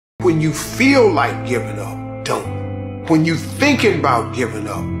When you feel like giving up, don't. When you thinking about giving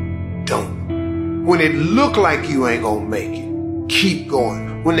up, don't. When it look like you ain't gonna make it, keep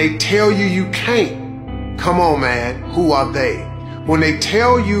going. When they tell you you can't, come on, man, who are they? When they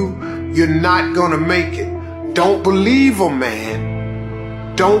tell you you're not gonna make it, don't believe them,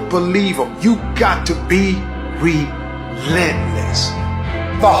 man. Don't believe them. You got to be relentless.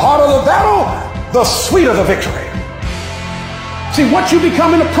 The harder the battle, the sweeter the victory. See, what you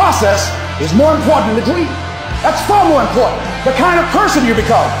become in the process is more important than the dream. That's far more important. The kind of person you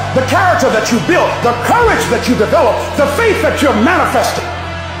become, the character that you build, the courage that you develop, the faith that you're manifesting.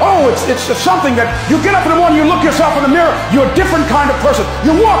 Oh, it's something that you get up in the morning, you look yourself in the mirror, you're a different kind of person.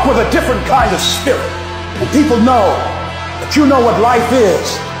 You walk with a different kind of spirit. And people know that you know what life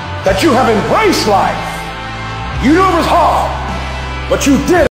is, that you have embraced life. You knew it was hard, but you did it.